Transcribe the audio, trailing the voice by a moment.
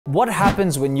What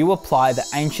happens when you apply the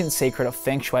ancient secret of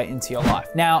Feng Shui into your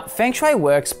life? Now, Feng Shui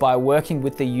works by working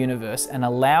with the universe and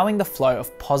allowing the flow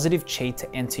of positive qi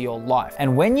to enter your life.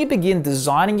 And when you begin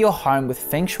designing your home with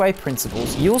Feng Shui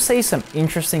principles, you'll see some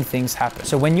interesting things happen.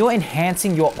 So when you're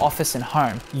enhancing your office and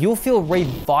home, you'll feel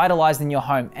revitalized in your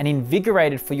home and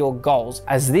invigorated for your goals,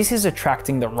 as this is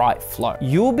attracting the right flow.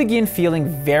 You'll begin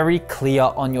feeling very clear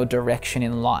on your direction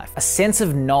in life, a sense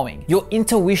of knowing. Your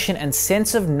intuition and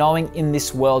sense of knowing in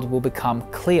this world will become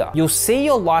clear. You'll see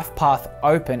your life path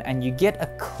open and you get a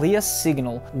clear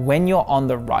signal when you're on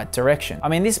the right direction. I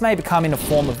mean, this may become in a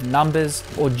form of numbers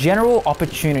or general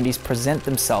opportunities present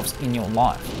themselves in your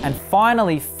life. And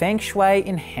finally, Feng Shui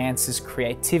enhances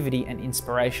creativity and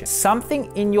inspiration.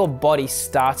 Something in your body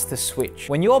starts to switch.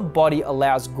 When your body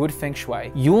allows good Feng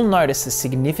Shui, you'll notice a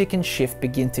significant shift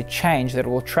begin to change that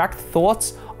will attract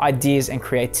thoughts, ideas, and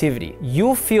creativity.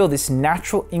 You'll feel this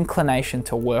natural inclination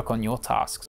to work on your tasks.